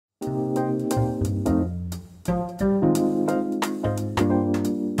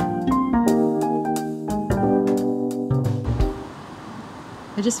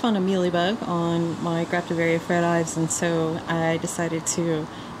I just found a mealybug on my Graftovaria fretives, and so I decided to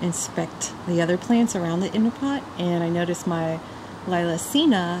inspect the other plants around the inner pot, and I noticed my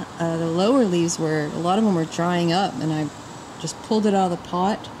Lilacina, the lower leaves were, a lot of them were drying up, and I just pulled it out of the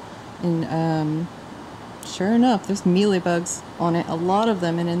pot, and sure enough, there's mealybugs on it, a lot of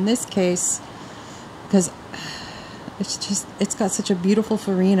them. And in this case, because it's got such a beautiful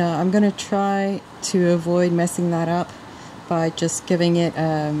farina, I'm gonna try to avoid messing that up by just giving it,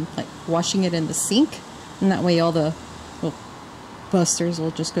 like washing it in the sink, and that way all the little busters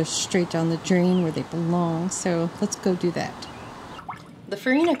will just go straight down the drain where they belong. So let's go do that. The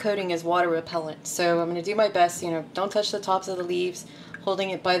farina coating is water repellent, so I'm going to do my best, you know, don't touch the tops of the leaves,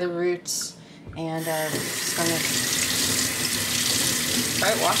 holding it by the roots, and just going to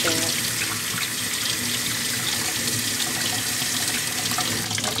try washing it.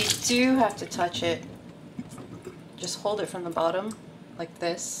 If you do have to touch it, just hold it from the bottom, like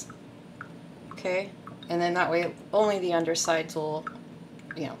this, okay? And then that way only the undersides will,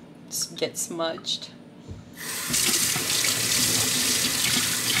 you know, get smudged.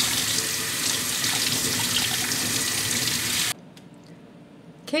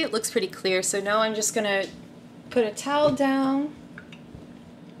 Okay, it looks pretty clear, so now I'm just gonna put a towel down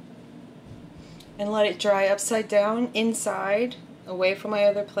and let it dry upside down inside, away from my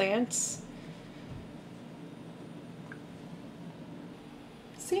other plants.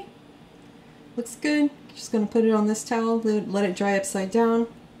 See? Looks good. Just gonna put it on this towel, let it dry upside down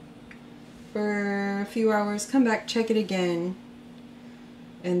for a few hours, come back, check it again,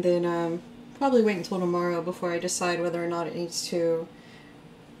 and then probably wait until tomorrow before I decide whether or not it needs to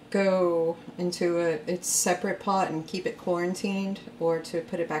go into its separate pot and keep it quarantined, or to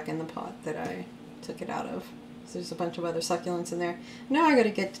put it back in the pot that I took it out of. So there's a bunch of other succulents in there. Now I gotta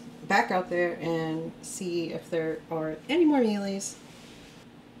get back out there and see if there are any more mealies.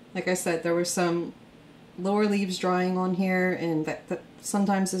 Like I said, there were some lower leaves drying on here, and that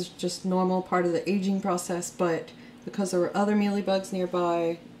sometimes is just normal part of the aging process, but because there were other mealybugs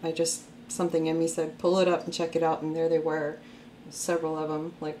nearby, something in me said pull it up and check it out, and there they were. Several of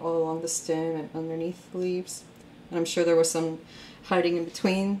them, like all along the stem and underneath the leaves. And I'm sure there was some hiding in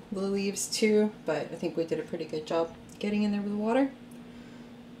between the leaves too, but I think we did a pretty good job getting in there with the water.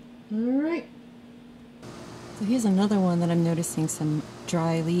 Alright. So here's another one that I'm noticing some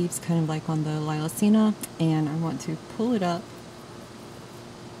dry leaves, kind of like on the Lilacina, and I want to pull it up.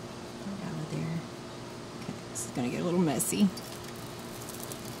 Get out of there. Okay, this is going to get a little messy.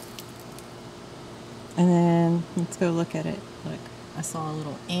 And then let's go look at it. Look, I saw a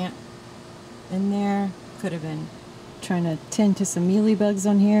little ant in there. Could have been trying to tend to some mealybugs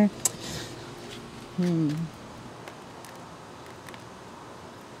on here.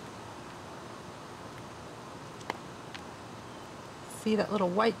 See that little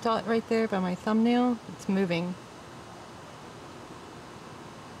white dot right there by my thumbnail? It's moving.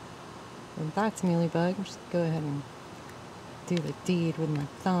 And that's mealybug. I'll just go ahead and do the deed with my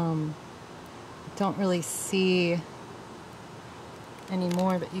thumb. Don't really see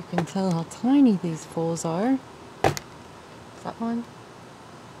anymore, but you can tell how tiny these fools are. Is that one?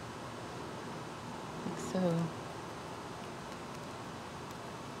 I think so.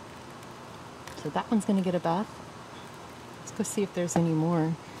 So that one's gonna get a bath. Let's go see if there's any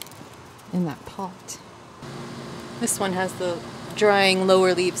more in that pot. This one has the drying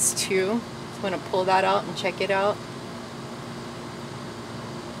lower leaves too. I'm gonna pull that out and check it out.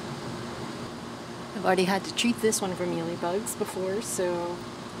 I've already had to treat this one for mealybugs before, so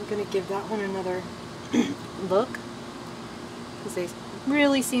I'm going to give that one another look, because they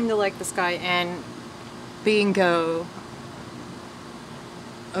really seem to like this guy. And bingo!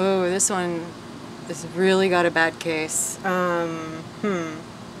 Oh, this one has really got a bad case.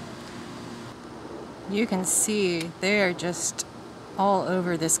 You can see they're just all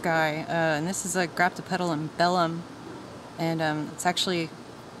over this guy, and this is a Graptopetalum bellum, and it's actually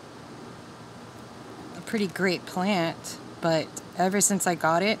pretty great plant, but ever since I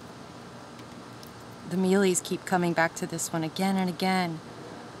got it, the mealies keep coming back to this one again and again.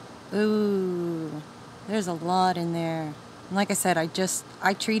 Ooh, there's a lot in there. And like I said,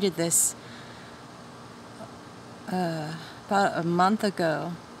 I treated this about a month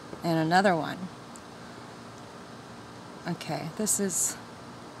ago, and another one. Okay, this is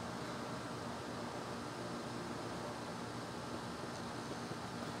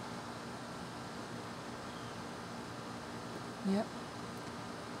yep.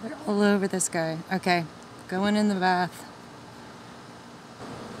 They're all over this guy. Okay, going in the bath.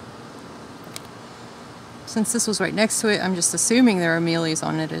 Since this was right next to it, I'm just assuming there are mealies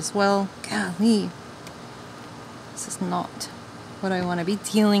on it as well. Golly. This is not what I want to be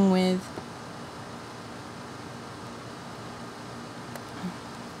dealing with.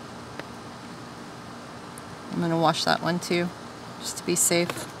 I'm going to wash that one too, just to be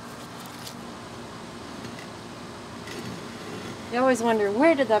safe. I always wonder,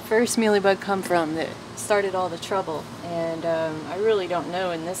 where did that first mealybug come from that started all the trouble? And I really don't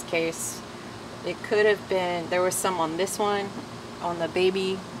know in this case. It could have been, there was some on this one, on the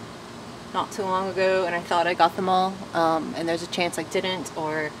baby, not too long ago, and I thought I got them all, and there's a chance I didn't,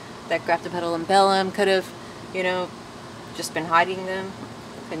 or that Graptopetalombellum could have, you know, just been hiding them,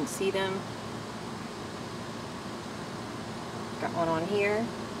 couldn't see them. Got one on here.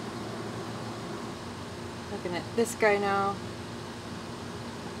 Looking at this guy now.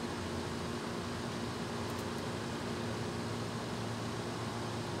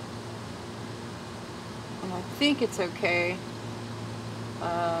 And I think it's okay.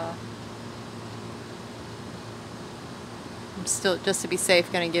 I'm still, just to be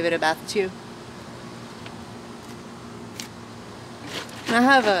safe, gonna give it a bath too. And I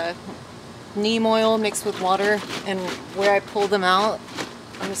have a neem oil mixed with water, and where I pull them out,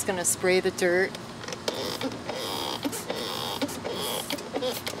 I'm just gonna spray the dirt.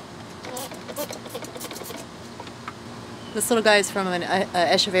 This little guy is from an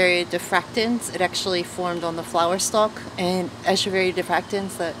Echeveria diffractans. It actually formed on the flower stalk, and Echeveria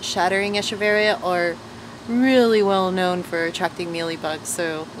diffractans, the shattering Echeveria, are really well known for attracting mealybugs,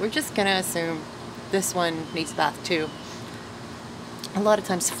 so we're just gonna assume this one needs a bath too. A lot of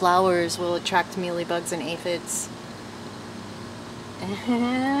times flowers will attract mealybugs and aphids.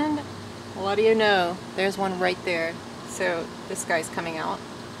 And what do you know? There's one right there. So this guy's coming out.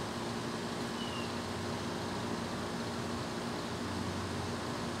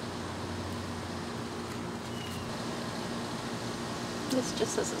 This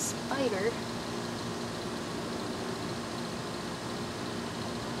just as a spider.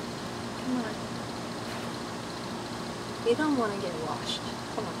 Come on. You don't want to get washed.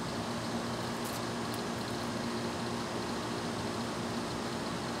 Come on.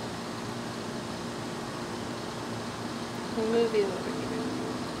 Move you over here.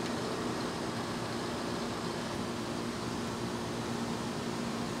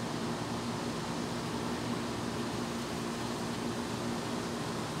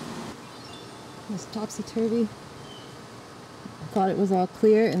 This topsy-turvy. I thought it was all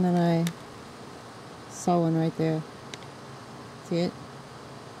clear, and then I saw one right there. See it?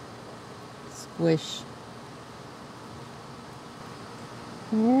 Squish.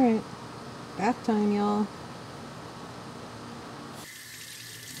 Alright. Bath time, y'all.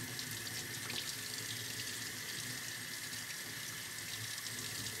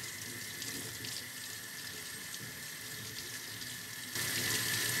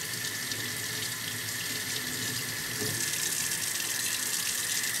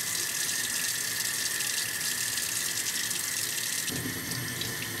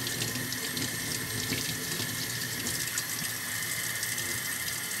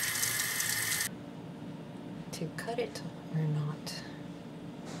 To cut it or not?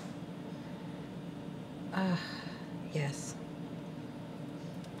 Yes.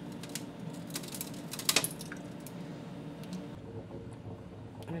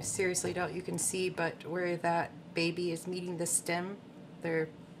 I seriously doubt you can see, but where that baby is meeting the stem, they're a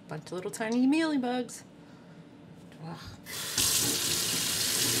bunch of little tiny mealybugs. Ugh.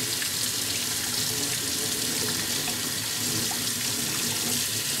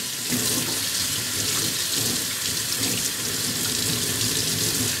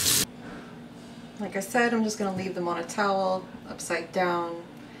 Like I said, I'm just going to leave them on a towel, upside down.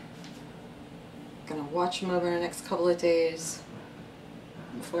 Gonna watch them over the next couple of days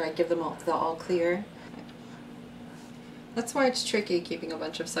before I give them all the all clear. That's why it's tricky keeping a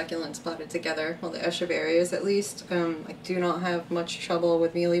bunch of succulents potted together. Well, the Echeverias at least. I do not have much trouble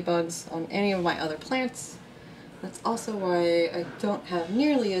with mealybugs on any of my other plants. That's also why I don't have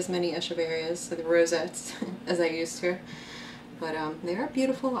nearly as many Echeverias, so the rosettes, as I used to. But they are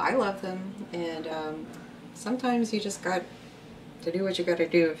beautiful. I love them, and sometimes you just got to do what you got to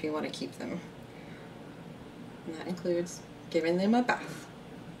do if you want to keep them. And that includes giving them a bath.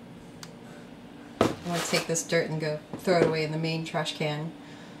 I want to take this dirt and go throw it away in the main trash can,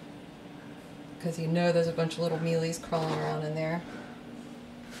 because you know there's a bunch of little mealies crawling around in there.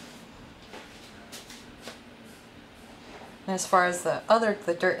 And as far as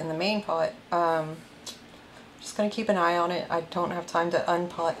the dirt in the main pot, just going to keep an eye on it. I don't have time to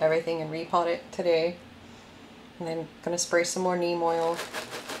unpot everything and repot it today. And then going to spray some more neem oil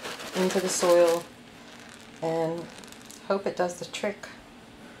into the soil and hope it does the trick.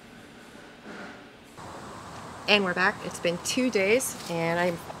 And we're back. It's been 2 days and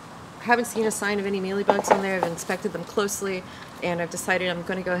I haven't seen a sign of any mealybugs on there. I've inspected them closely and I've decided I'm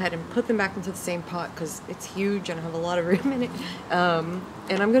going to go ahead and put them back into the same pot because it's huge and I have a lot of room in it. And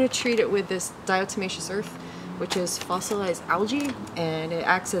I'm going to treat it with this diatomaceous earth, which is fossilized algae, and it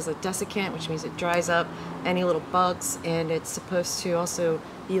acts as a desiccant, which means it dries up any little bugs, and it's supposed to also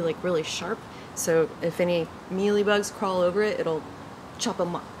be like really sharp. So if any mealybugs crawl over it, it'll chop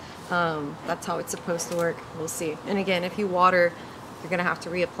them up. That's how it's supposed to work. We'll see. And again, if you water, you're gonna have to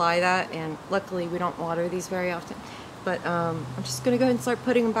reapply that, and luckily we don't water these very often. But I'm just gonna go ahead and start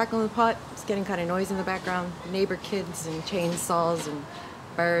putting them back on the pot. It's getting kind of noisy in the background, neighbor kids and chainsaws and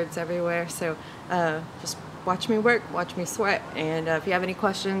birds everywhere. So just watch me work, watch me sweat, and if you have any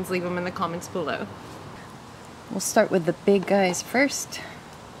questions, leave them in the comments below. We'll start with the big guys first.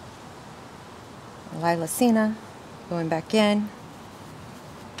 Lilacina going back in.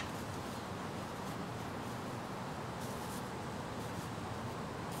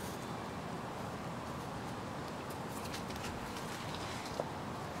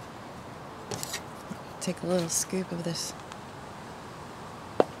 Take a little scoop of this.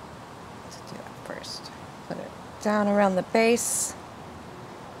 Let's do that first. Put it down around the base.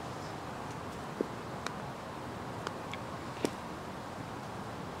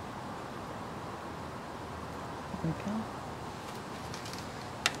 Okay.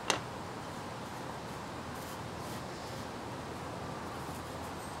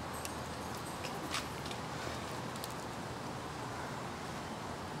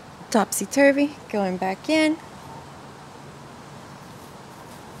 Topsy-turvy, going back in.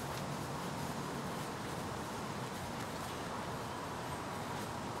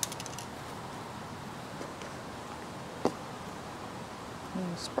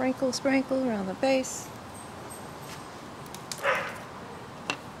 And sprinkle, sprinkle around the base.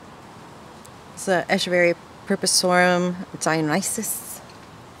 It's a Echeveria purpusorum dionysus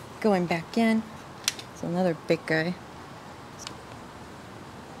going back in. It's another big guy.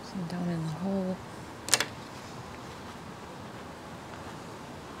 Down in the hole.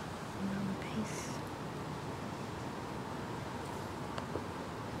 Around the base.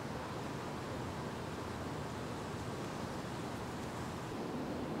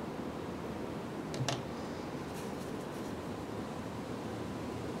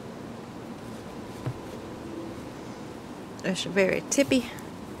 Echeveria tippy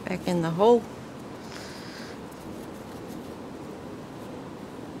back in the hole.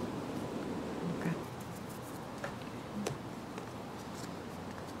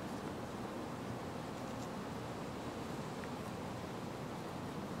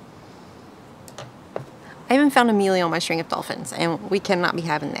 I haven't found a mealy on my string of dolphins, and we cannot be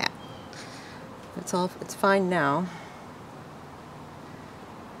having that. It's fine now.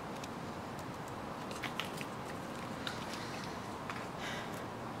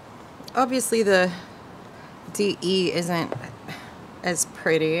 Obviously the DE isn't as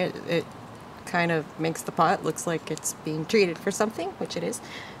pretty. It kind of makes the pot looks like it's being treated for something, which it is.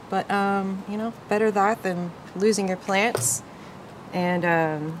 But you know, better that than losing your plants.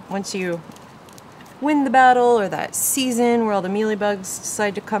 And once you win the battle, or that season where all the mealybugs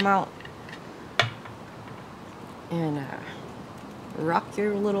decide to come out and rock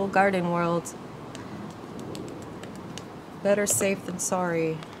your little garden world. Better safe than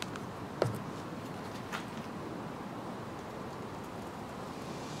sorry.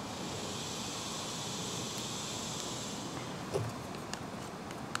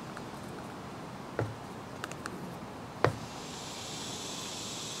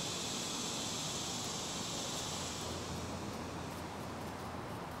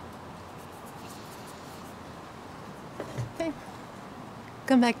 Okay.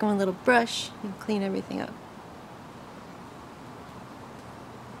 Come back on a little brush and clean everything up.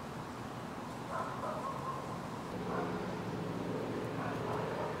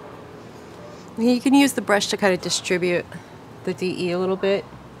 You can use the brush to kind of distribute the DE a little bit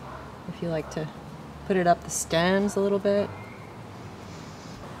if you like to put it up the stems a little bit.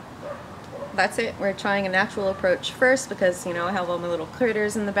 That's it. We're trying a natural approach first because, you know, I have all my little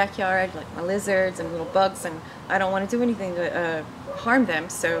critters in the backyard, like my lizards and little bugs, and I don't want to do anything to harm them.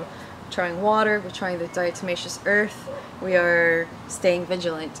 So we're trying water, we're trying the diatomaceous earth, we are staying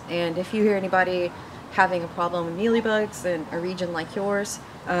vigilant. And if you hear anybody having a problem with mealybugs in a region like yours,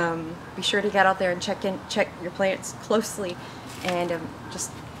 be sure to get out there and check your plants closely, and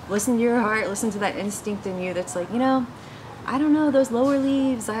just listen to your heart, listen to that instinct in you that's like, you know, I don't know, those lower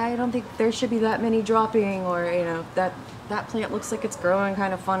leaves, I don't think there should be that many dropping, or, you know, that plant looks like it's growing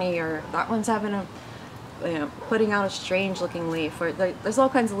kind of funny, or that one's having a, you know, putting out a strange looking leaf, or there's all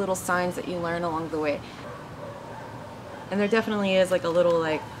kinds of little signs that you learn along the way. And there definitely is like a little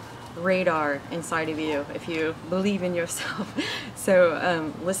like radar inside of you if you believe in yourself.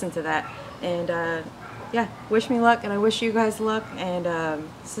 So listen to that. And yeah, wish me luck, and I wish you guys luck. And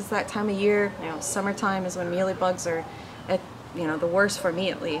this is that time of year, you know, summertime is when mealybugs are at, you know, the worst for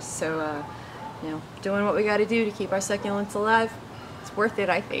me at least. So you know, doing what we got to do to keep our succulents alive, it's worth it,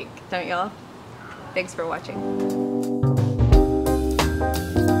 I think, don't y'all? Thanks for watching.